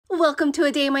Welcome to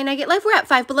a day in my Nugget life. We're at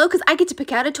Five Below because I get to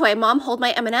pick out a toy. Mom, hold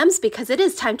my M&Ms because it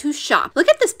is time to shop. Look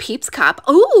at this Peeps cup.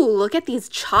 Oh, look at these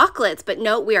chocolates. But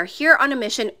no, we are here on a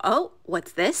mission. Oh,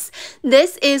 what's this?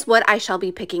 This is what I shall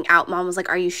be picking out. Mom was like,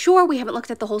 are you sure? We haven't looked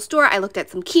at the whole store. I looked at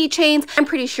some keychains. I'm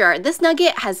pretty sure this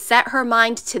Nugget has set her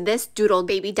mind to this doodle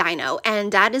baby dino.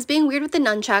 And Dad is being weird with the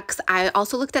nunchucks. I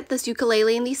also looked at this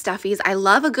ukulele and these stuffies. I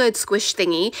love a good squish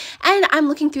thingy. And I'm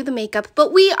looking through the makeup.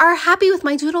 But we are happy with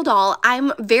my doodle doll.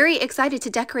 I'm very excited to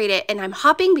decorate it. And I'm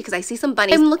hopping because I see some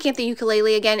bunnies. I'm looking at the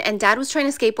ukulele again. And Dad was trying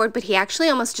to skateboard, but he actually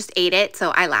almost just ate it.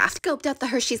 So I laughed. Scoped out the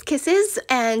Hershey's Kisses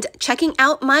and checking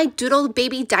out my doodle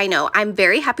baby dino. I'm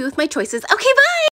very happy with my choices. Okay, bye!